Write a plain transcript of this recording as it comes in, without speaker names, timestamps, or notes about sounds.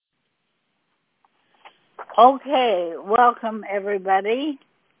Okay, welcome everybody.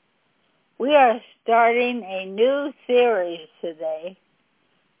 We are starting a new series today,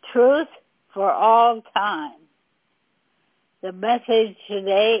 Truth for All Time. The message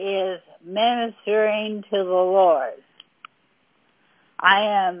today is Ministering to the Lord. I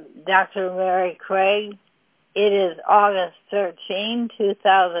am Dr. Mary Craig. It is August 13,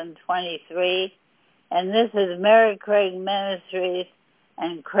 2023, and this is Mary Craig Ministries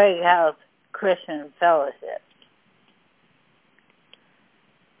and Craig House Christian Fellowship.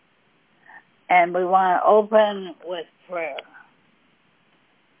 And we want to open with prayer.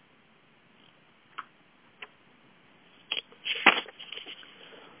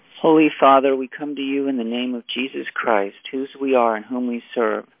 Holy Father, we come to you in the name of Jesus Christ, whose we are and whom we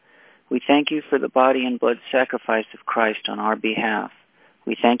serve. We thank you for the body and blood sacrifice of Christ on our behalf.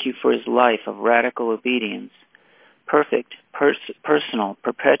 We thank you for his life of radical obedience, perfect, personal,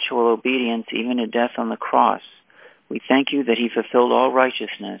 perpetual obedience, even to death on the cross. We thank you that he fulfilled all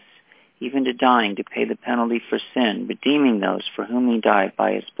righteousness, even to dying to pay the penalty for sin, redeeming those for whom he died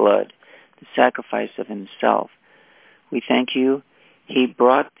by his blood, the sacrifice of himself. We thank you he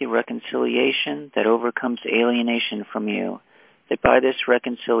brought the reconciliation that overcomes alienation from you, that by this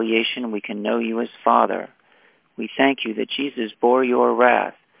reconciliation we can know you as Father. We thank you that Jesus bore your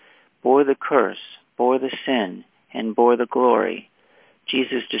wrath, bore the curse, bore the sin, and bore the glory.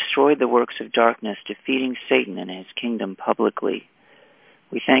 Jesus destroyed the works of darkness, defeating Satan and his kingdom publicly.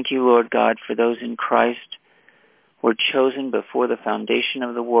 We thank you, Lord God, for those in Christ were chosen before the foundation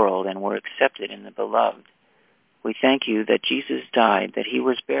of the world and were accepted in the Beloved. We thank you that Jesus died, that he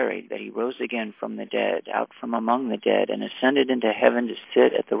was buried, that he rose again from the dead, out from among the dead, and ascended into heaven to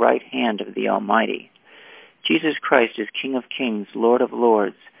sit at the right hand of the Almighty. Jesus Christ is King of kings, Lord of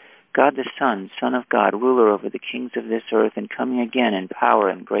lords, God the Son, Son of God, ruler over the kings of this earth, and coming again in power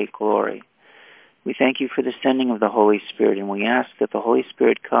and great glory. We thank you for the sending of the Holy Spirit, and we ask that the Holy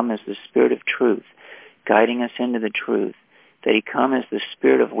Spirit come as the Spirit of truth, guiding us into the truth, that he come as the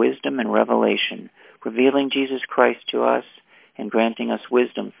Spirit of wisdom and revelation, revealing Jesus Christ to us and granting us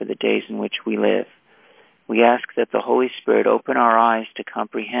wisdom for the days in which we live. We ask that the Holy Spirit open our eyes to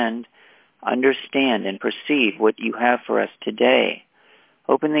comprehend, understand, and perceive what you have for us today.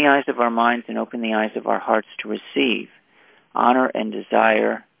 Open the eyes of our minds and open the eyes of our hearts to receive, honor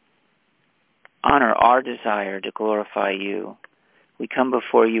our desire to glorify you. We come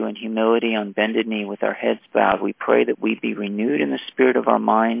before you in humility on bended knee with our heads bowed. We pray that we be renewed in the spirit of our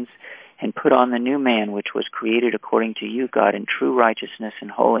minds and put on the new man which was created according to you, God, in true righteousness and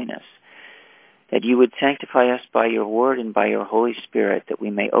holiness, that you would sanctify us by your word and by your Holy Spirit, that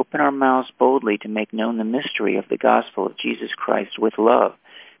we may open our mouths boldly to make known the mystery of the gospel of Jesus Christ with love,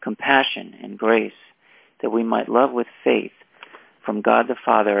 compassion, and grace, that we might love with faith from God the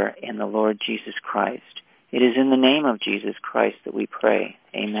Father and the Lord Jesus Christ. It is in the name of Jesus Christ that we pray.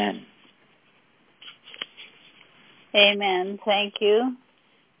 Amen. Amen. Thank you.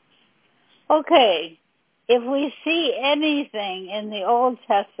 Okay, if we see anything in the Old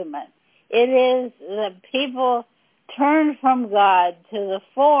Testament, it is that people turned from God to the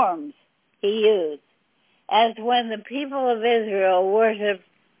forms he used, as when the people of Israel worshipped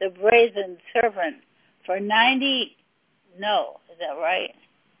the brazen serpent for 900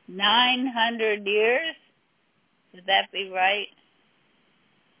 years? Would that be right?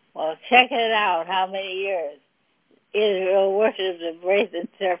 Well, check it out, how many years Israel worshipped the brazen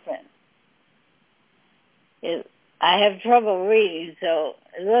serpent. I have trouble reading, so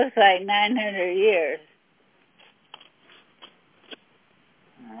it looks like 900 years.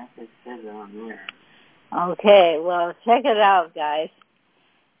 It says it on there. Okay, well, check it out, guys.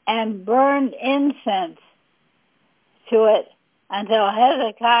 And burned incense to it until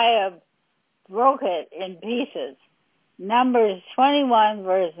Hezekiah broke it in pieces. Numbers 21,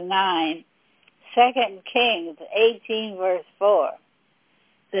 verse 9, 2 Kings 18, verse 4.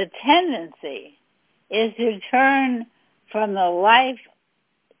 The tendency is to turn from the life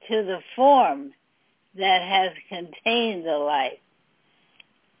to the form that has contained the life.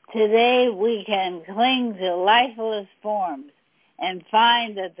 Today we can cling to lifeless forms and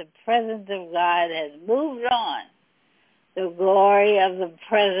find that the presence of God has moved on. The glory of the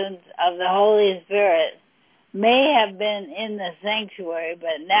presence of the Holy Spirit may have been in the sanctuary,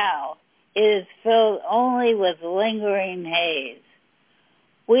 but now it is filled only with lingering haze.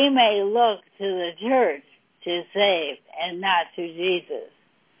 We may look to the church to save and not to Jesus,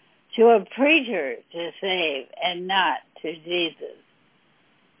 to a preacher to save and not to Jesus,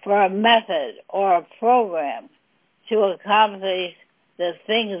 for a method or a program to accomplish the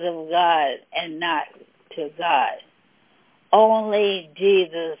things of God and not to God. Only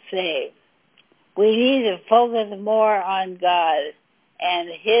Jesus saves. We need to focus more on God and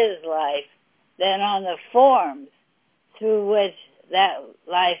His life than on the forms through which that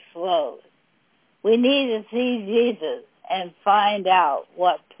life flows. We need to see Jesus and find out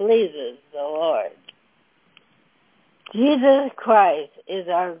what pleases the Lord. Jesus Christ is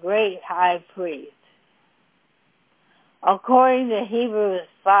our great high priest. According to Hebrews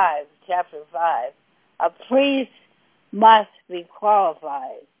 5, chapter 5, a priest must be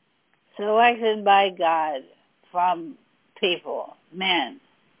qualified, selected by God from people, men,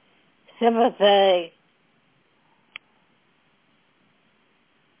 sympathetic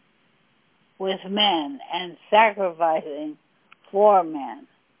with men, and sacrificing for men.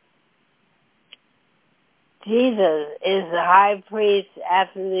 Jesus is the high priest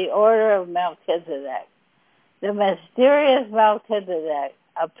after the order of Melchizedek. The mysterious Melchizedek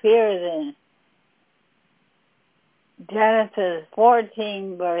appears in Genesis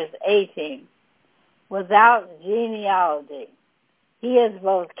 14, verse 18, without genealogy. He is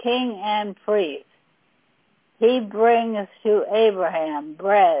both king and priest. He brings to Abraham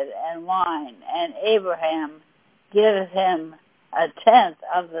bread and wine, and Abraham gives him a tenth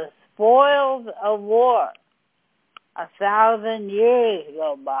of the spoils of war. 1,000 years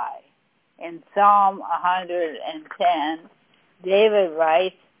go by. In Psalm 110, David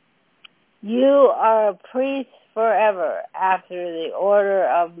writes, "You are a priest forever after the order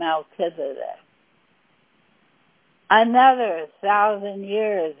of Melchizedek." Another 1,000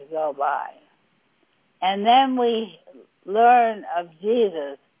 years go by. And then we learn of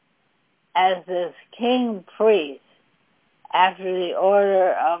Jesus as this king priest after the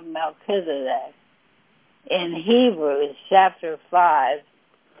order of Melchizedek in Hebrews chapter 5,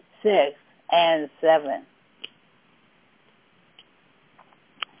 6, and 7.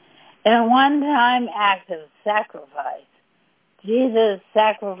 In a one-time act of sacrifice, Jesus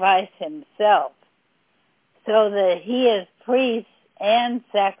sacrificed himself so that he is priest and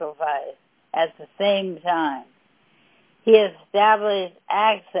sacrifice at the same time. He established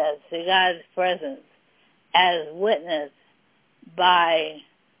access to God's presence as witnessed by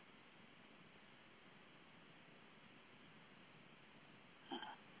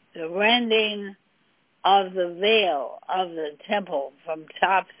the rending of the veil of the temple from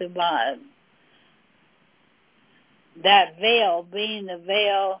top to bottom. That veil being the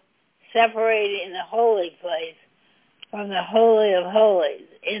veil separating the holy place from the Holy of Holies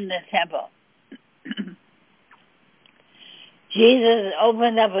in the temple. Jesus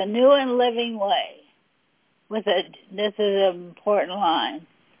opened up a new and living way with this is an important line,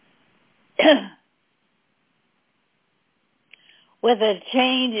 with a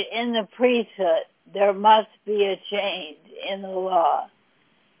change in the priesthood, there must be a change in the law.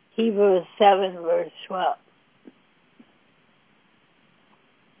 Hebrews 7, verse 12.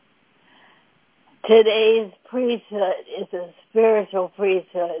 Today's priesthood is a spiritual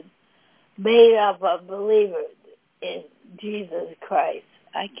priesthood made up of believers in Jesus Christ.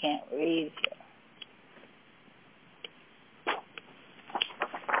 I can't read here.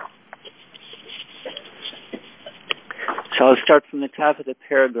 So I'll start from the top of the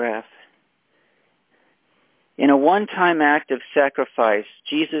paragraph. In a one-time act of sacrifice,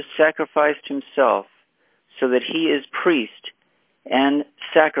 Jesus sacrificed himself so that he is priest and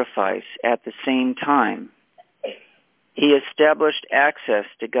sacrifice at the same time. He established access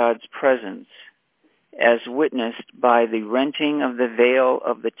to God's presence, as witnessed by the renting of the veil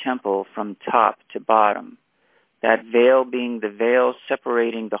of the temple from top to bottom, that veil being the veil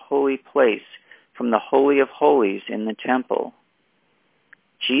separating the holy place from the Holy of Holies in the temple.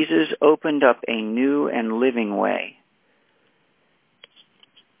 Jesus opened up a new and living way.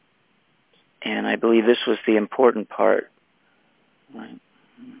 And I believe this was the important part. Right.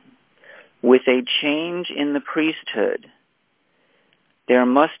 With a change in the priesthood, there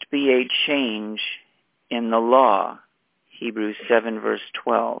must be a change in the law. Hebrews 7, verse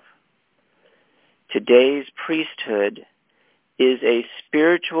 12. Today's priesthood is a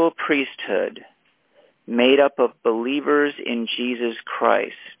spiritual priesthood made up of believers in Jesus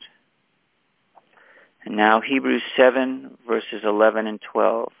Christ. And now Hebrews 7, verses 11 and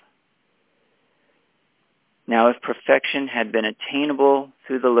 12. Now if perfection had been attainable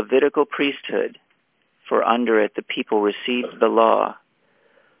through the Levitical priesthood, for under it the people received the law,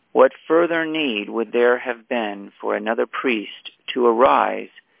 what further need would there have been for another priest to arise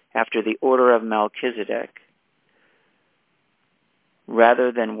after the order of Melchizedek,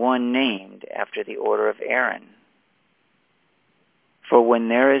 rather than one named after the order of Aaron? For when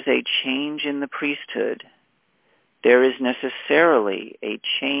there is a change in the priesthood, there is necessarily a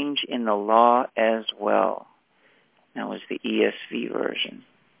change in the law as well. That was the ESV version.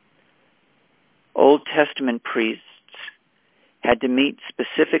 Old Testament priests had to meet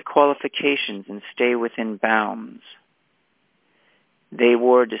specific qualifications and stay within bounds. They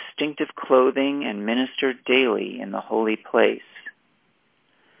wore distinctive clothing and ministered daily in the holy place.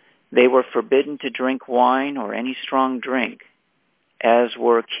 They were forbidden to drink wine or any strong drink, as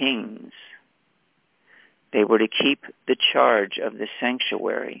were kings. They were to keep the charge of the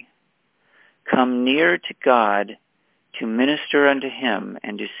sanctuary, come near to God, to minister unto him,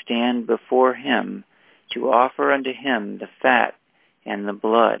 and to stand before him, to offer unto him the fat and the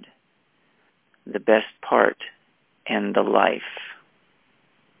blood, the best part and the life.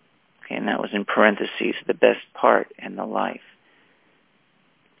 Okay, and that was in parentheses, the best part and the life.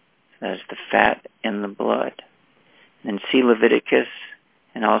 So that is the fat and the blood. And see Leviticus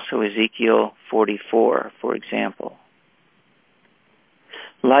and also Ezekiel 44, for example.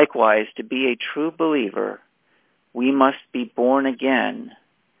 Likewise, to be a true believer, we must be born again,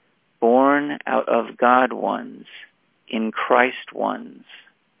 born out of God ones, in Christ ones.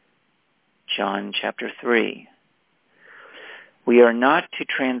 John chapter 3. We are not to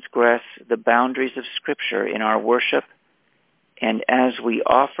transgress the boundaries of Scripture in our worship and as we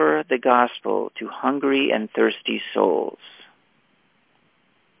offer the gospel to hungry and thirsty souls.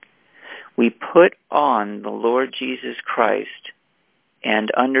 We put on the Lord Jesus Christ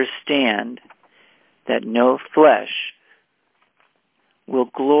and understand that no flesh will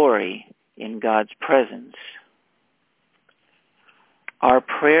glory in God's presence. Our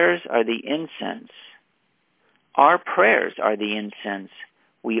prayers are the incense. Our prayers are the incense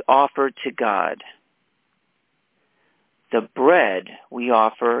we offer to God. The bread we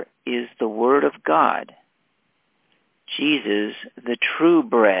offer is the Word of God, Jesus, the true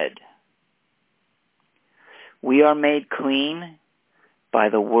bread. We are made clean by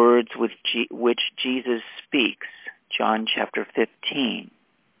the words which Jesus speaks, John chapter 15.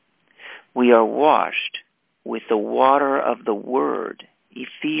 We are washed with the water of the Word,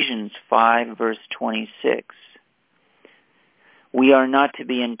 Ephesians 5, verse 26. We are not to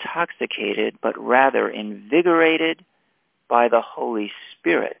be intoxicated, but rather invigorated by the Holy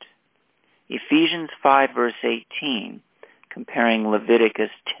Spirit. Ephesians 5, verse 18, comparing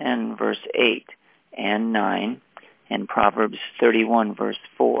Leviticus 10, verse 8 and 9, and Proverbs 31, verse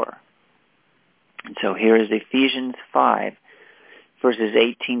 4. And so here is Ephesians 5, verses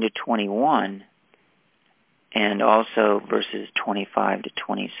 18 to 21, and also verses 25 to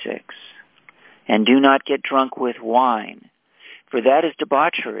 26. And do not get drunk with wine, for that is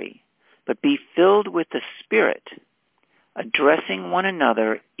debauchery, but be filled with the Spirit, addressing one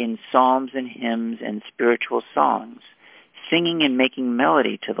another in psalms and hymns and spiritual songs, singing and making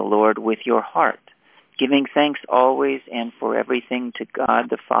melody to the Lord with your heart, giving thanks always and for everything to God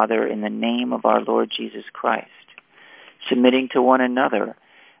the Father in the name of our Lord Jesus Christ, submitting to one another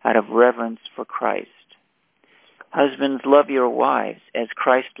out of reverence for Christ. Husbands, love your wives as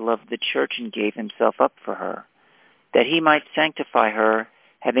Christ loved the church and gave himself up for her, that he might sanctify her,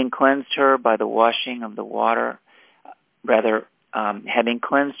 having cleansed her by the washing of the water, having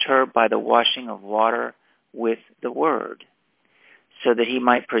cleansed her by the washing of water with the word, so that he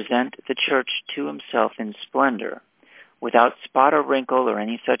might present the church to himself in splendor, without spot or wrinkle or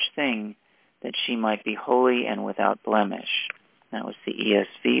any such thing, that she might be holy and without blemish. That was the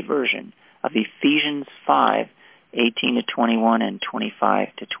ESV version of Ephesians 5, 18 to 21 and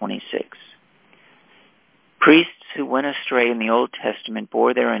 25 to 26. Priests who went astray in the Old Testament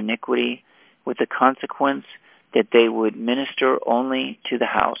bore their iniquity with the consequence that they would minister only to the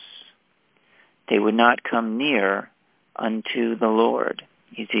house. They would not come near unto the Lord.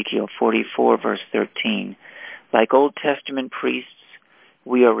 Ezekiel 44, verse 13. Like Old Testament priests,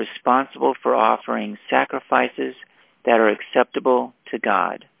 we are responsible for offering sacrifices that are acceptable to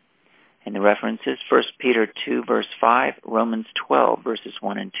God. And the reference is 1 Peter 2, verse 5, Romans 12, verses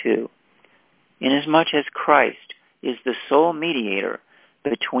 1 and 2. Inasmuch as Christ is the sole mediator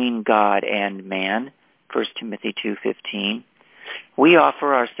between God and man, 1 Timothy 2:15, we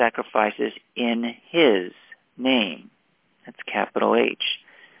offer our sacrifices in his name. That's capital H.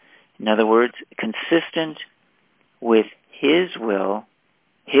 In other words, consistent with his will,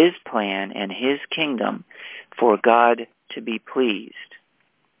 his plan, and his kingdom for God to be pleased.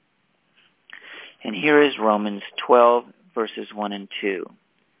 And here is Romans 12, verses 1 and 2.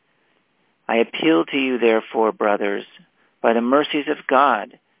 I appeal to you, therefore, brothers, by the mercies of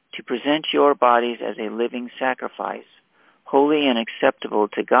God, to present your bodies as a living sacrifice, holy and acceptable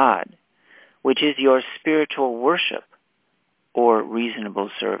to God, which is your spiritual worship or reasonable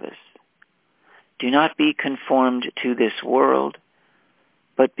service. Do not be conformed to this world,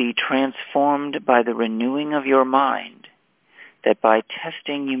 but be transformed by the renewing of your mind, that by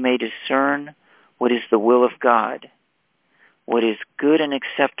testing you may discern what is the will of God, what is good and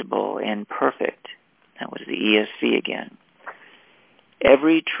acceptable and perfect. That was the ESV again.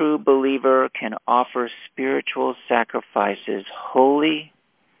 Every true believer can offer spiritual sacrifices holy,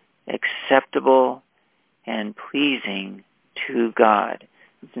 acceptable, and pleasing to God.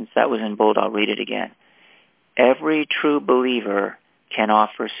 And since that was in bold, I'll read it again. Every true believer can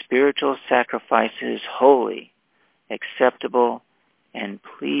offer spiritual sacrifices holy, acceptable, and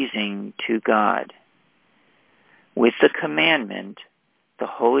pleasing to God. With the commandment, the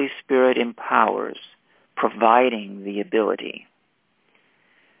Holy Spirit empowers, providing the ability.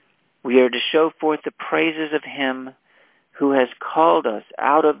 We are to show forth the praises of Him who has called us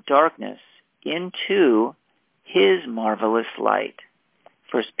out of darkness into His marvelous light.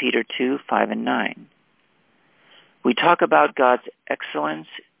 1 Peter 2, 5 and 9. We talk about God's excellence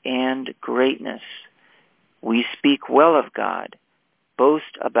and greatness. We speak well of God,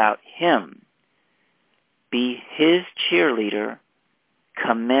 boast about Him, be His cheerleader,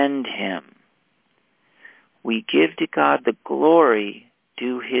 commend Him. We give to God the glory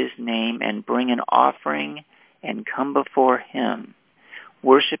due His name and bring an offering and come before Him,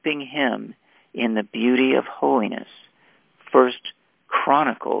 worshiping Him in the beauty of holiness. 1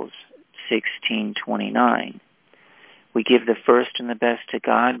 Chronicles 16:29. We give the first and the best to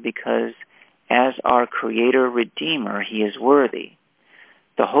God because as our Creator Redeemer, He is worthy.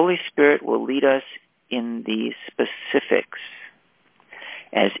 The Holy Spirit will lead us in the specifics.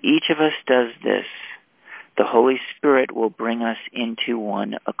 As each of us does this, the Holy Spirit will bring us into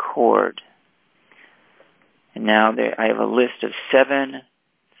one accord. And now I have a list of 7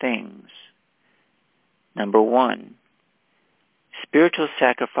 things. Number 1, spiritual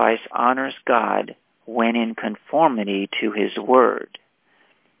sacrifice honors God when in conformity to His Word.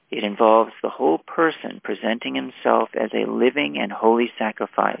 It involves the whole person presenting himself as a living and holy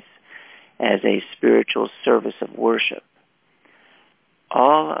sacrifice, as a spiritual service of worship.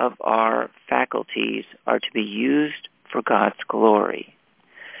 All of our faculties are to be used for God's glory.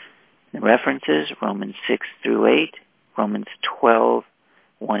 The references, Romans 6 through 8, Romans 12,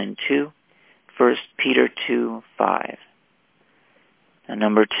 1 and 2, 1 Peter 2, 5. Now,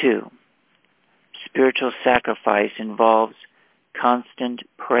 number 2, spiritual sacrifice involves constant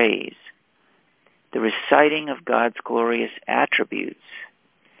praise, the reciting of God's glorious attributes,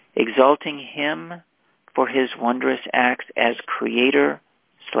 exalting Him for His wondrous acts as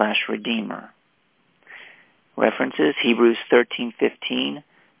Creator/Redeemer. References, Hebrews 13:15,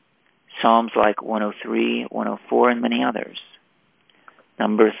 Psalms like 103, 104, and many others.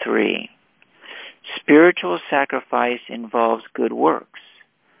 Number 3, spiritual sacrifice involves good works,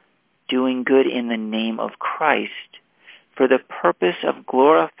 doing good in the name of Christ for the purpose of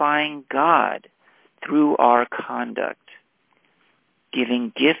glorifying God through our conduct. Giving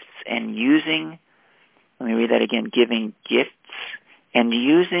gifts and using, let me read that again, giving gifts and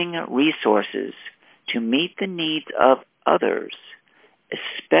using resources to meet the needs of others,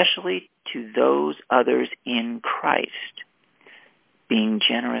 especially to those others in Christ, being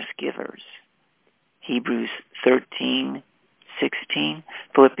generous givers. Hebrews 13:16,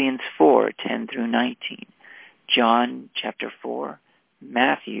 Philippians 4:10 through 19, John chapter 4,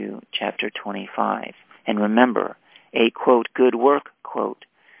 Matthew chapter 25. And remember, a, quote, good work, quote,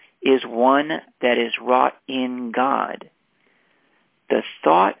 is one that is wrought in God. The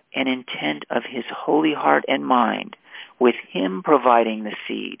thought and intent of His holy heart and mind, with Him providing the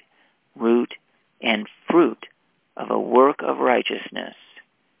seed, root, and fruit of a work of righteousness.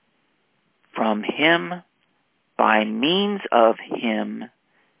 From Him, by means of Him,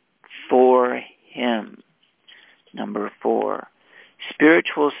 for Him. Number 4,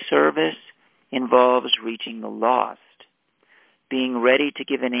 spiritual service involves reaching the lost, being ready to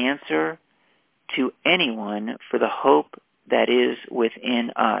give an answer to anyone for the hope that is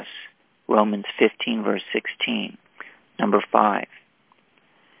within us. Romans 15, verse 16. Number 5,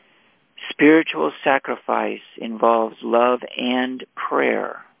 spiritual sacrifice involves love and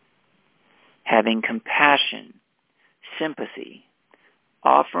prayer, having compassion, sympathy,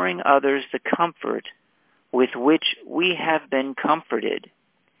 offering others the comfort with which we have been comforted,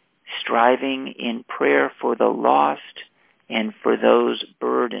 striving in prayer for the lost and for those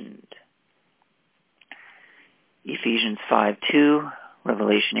burdened. Ephesians 5:2,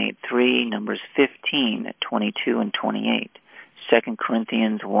 Revelation 8:3, Numbers 15, 22 and 28, 2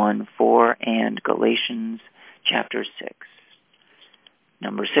 Corinthians 1:4, and Galatians chapter 6.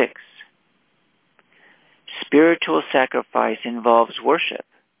 Number 6, spiritual sacrifice involves worship.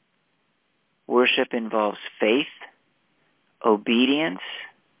 Worship involves faith, obedience,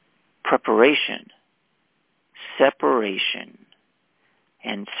 preparation, separation,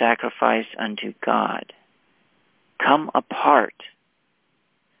 and sacrifice unto God. Come apart.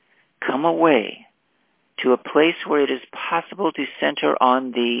 Come away to a place where it is possible to center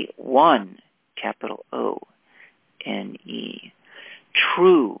on the one, capital O-N-E,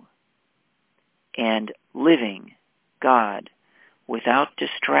 true and living God without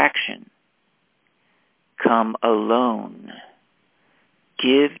distraction. Come alone.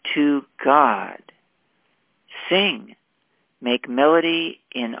 Give to God. Sing. Make melody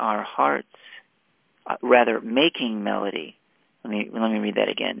in our hearts. Making melody. Let me read that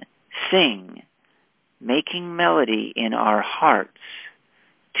again. Sing. Making melody in our hearts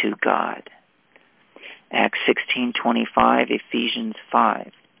to God. Acts 16:25, Ephesians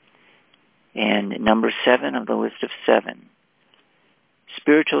 5. And number 7 of the list of 7.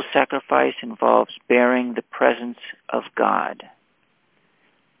 Spiritual sacrifice involves bearing the presence of God.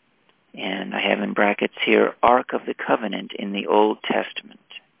 And I have in brackets here, Ark of the Covenant in the Old Testament.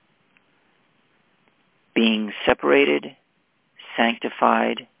 Being separated,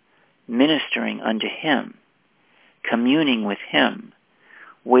 sanctified, ministering unto Him, communing with Him,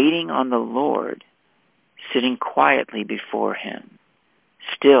 waiting on the Lord, sitting quietly before Him,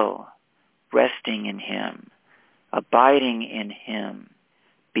 still, resting in Him, abiding in Him,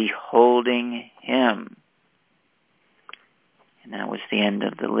 beholding Him. And that was the end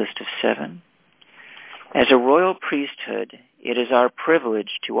of the list of 7. As a royal priesthood, it is our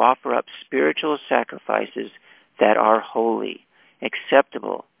privilege to offer up spiritual sacrifices that are holy,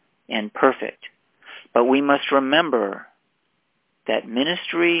 acceptable, and perfect. But we must remember that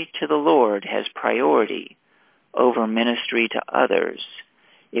ministry to the Lord has priority over ministry to others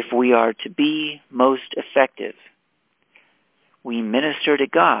if we are to be most effective. We minister to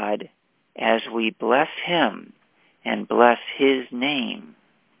God as we bless Him and bless His name.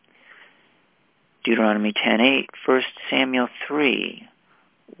 Deuteronomy 10:8, 1 Samuel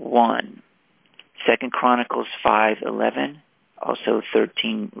 3:1, 2 Chronicles 5:11, also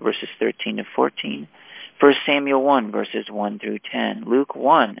 13 verses 13 to 14, 1 Samuel 1 verses 1 through 10, Luke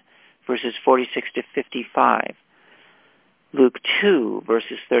 1 verses 46 to 55, Luke 2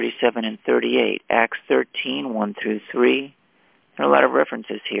 verses 37 and 38, Acts 13 1 through 3. There are a lot of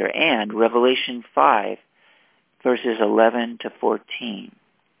references here, and Revelation 5 verses 11 to 14.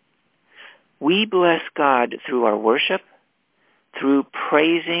 We bless God through our worship, through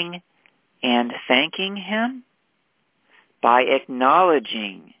praising and thanking Him, by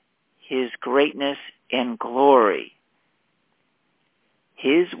acknowledging His greatness and glory,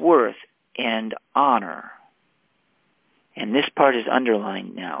 His worth and honor. And this part is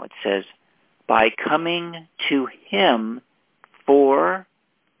underlined now. It says, by coming to Him for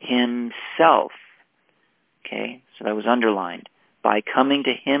Himself. Okay, so that was underlined. By coming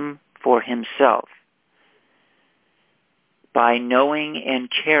to Him for Himself. By knowing and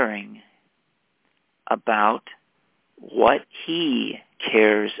caring about what He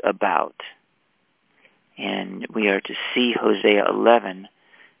cares about. And we are to see Hosea 11,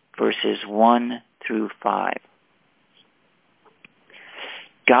 verses 1 through 5.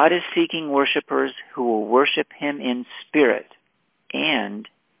 God is seeking worshipers who will worship Him in spirit and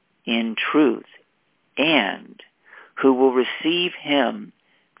in truth, and who will receive Him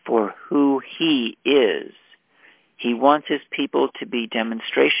for who He is. He wants His people to be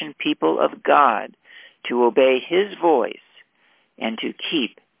demonstration people of God, to obey His voice, and to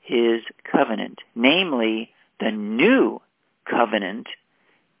keep His covenant, namely the new covenant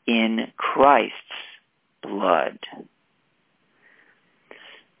in Christ's blood.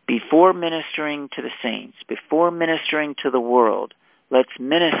 Before ministering to the saints, before ministering to the world, let's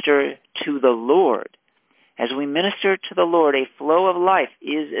minister to the Lord. As we minister to the Lord, a flow of life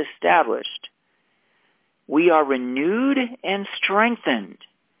is established. We are renewed and strengthened.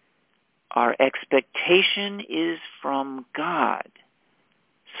 Our expectation is from God.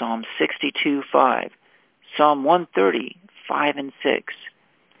 Psalm 62:5, Psalm 130:5 and 6.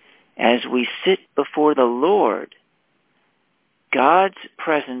 As we sit before the Lord, God's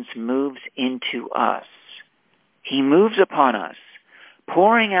presence moves into us. He moves upon us,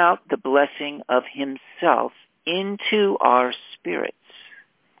 pouring out the blessing of Himself into our spirits.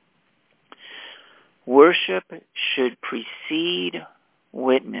 Worship should precede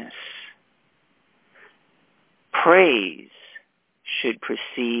witness. Praise should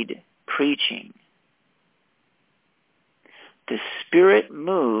precede preaching. The Spirit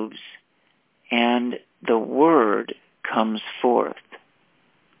moves and the Word comes forth.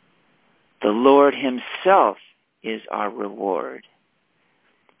 The Lord Himself is our reward.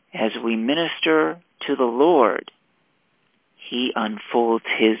 As we minister to the Lord, He unfolds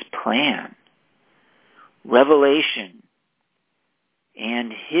His plan. Revelation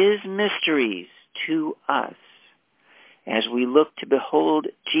and his mysteries to us. As we look to behold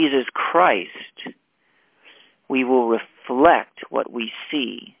Jesus Christ, we will reflect what we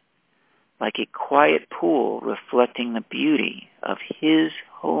see, like a quiet pool reflecting the beauty of his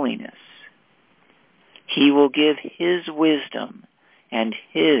holiness. He will give his wisdom and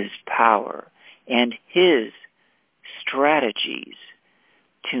his power and his strategies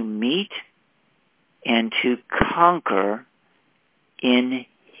to meet and to conquer in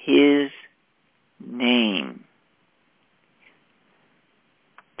his name.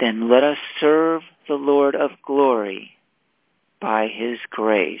 Then let us serve the Lord of glory by his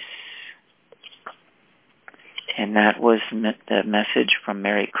grace. And that was the message from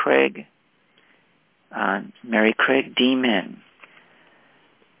Mary Craig. Mary Craig D. Min.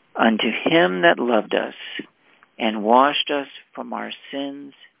 Unto him that loved us and washed us from our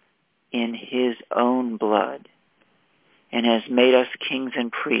sins in his own blood, and has made us kings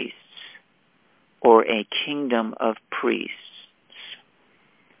and priests, or a kingdom of priests,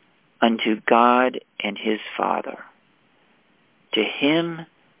 unto God and his Father. To him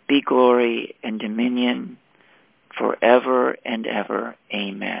be glory and dominion forever and ever.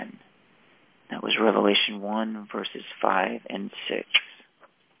 Amen. That was Revelation 1, verses 5 and 6.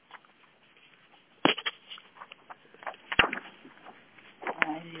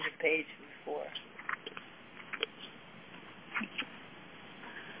 I need a page before.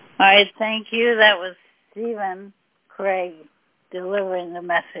 All right, thank you. That was Stephen Craig delivering the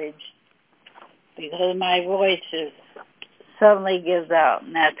message, because my voice suddenly gives out,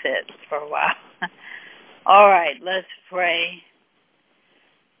 and that's it for a while. All right, let's pray.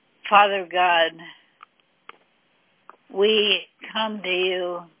 Father God, we come to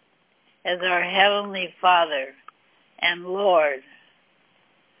you as our Heavenly Father and Lord,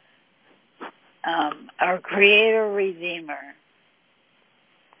 our Creator, Redeemer.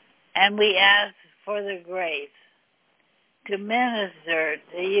 And we ask for the grace to minister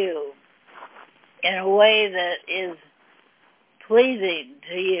to you in a way that is pleasing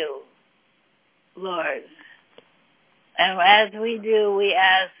to you, Lord. And as we do, we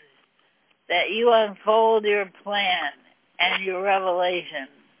ask that you unfold your plan and your revelation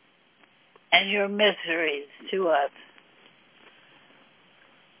and your mysteries to us.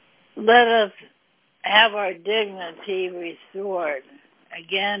 Let us have our dignity restored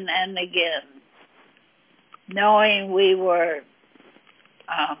again and again, knowing we were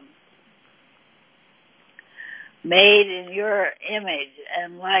made in your image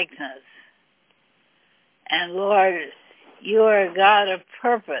and likeness. And Lord, you are a God of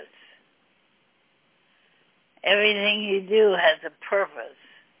purpose. Everything you do has a purpose.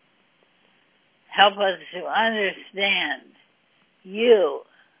 Help us to understand you,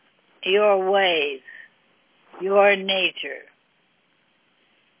 your ways, your nature.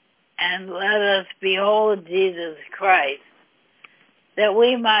 And let us behold Jesus Christ, that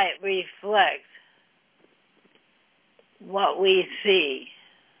we might reflect what we see.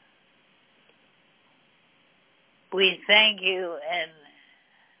 We thank you and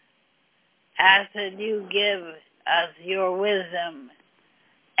ask that you give us your wisdom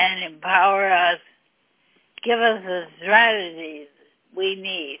and empower us. Give us the strategies we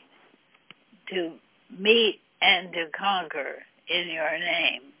need to meet and to conquer in your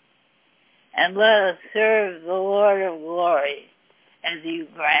name. And let us serve the Lord of glory as you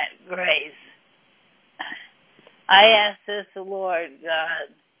grant grace. I ask this, Lord God,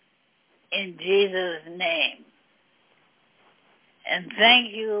 in Jesus' name. And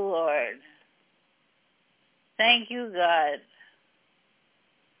thank you, Lord. Thank you, God.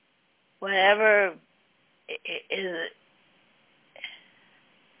 Whatever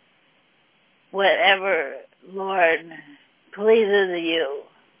Lord, pleases you,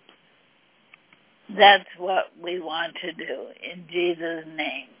 that's what we want to do. In Jesus'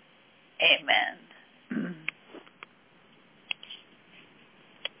 name, amen.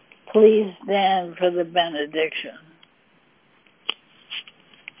 Please stand for the benediction.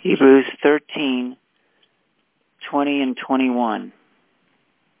 Hebrews 13, 20 and 21.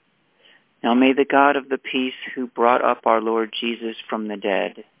 Now may the God of the peace, who brought up our Lord Jesus from the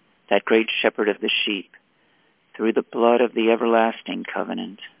dead, that great shepherd of the sheep, through the blood of the everlasting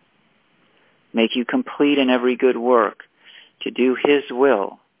covenant, make you complete in every good work to do his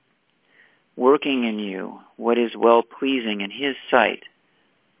will, working in you what is well-pleasing in his sight,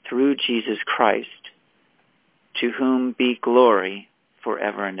 through Jesus Christ, to whom be glory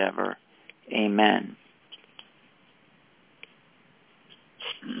forever and ever. Amen.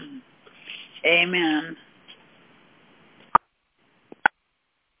 Amen.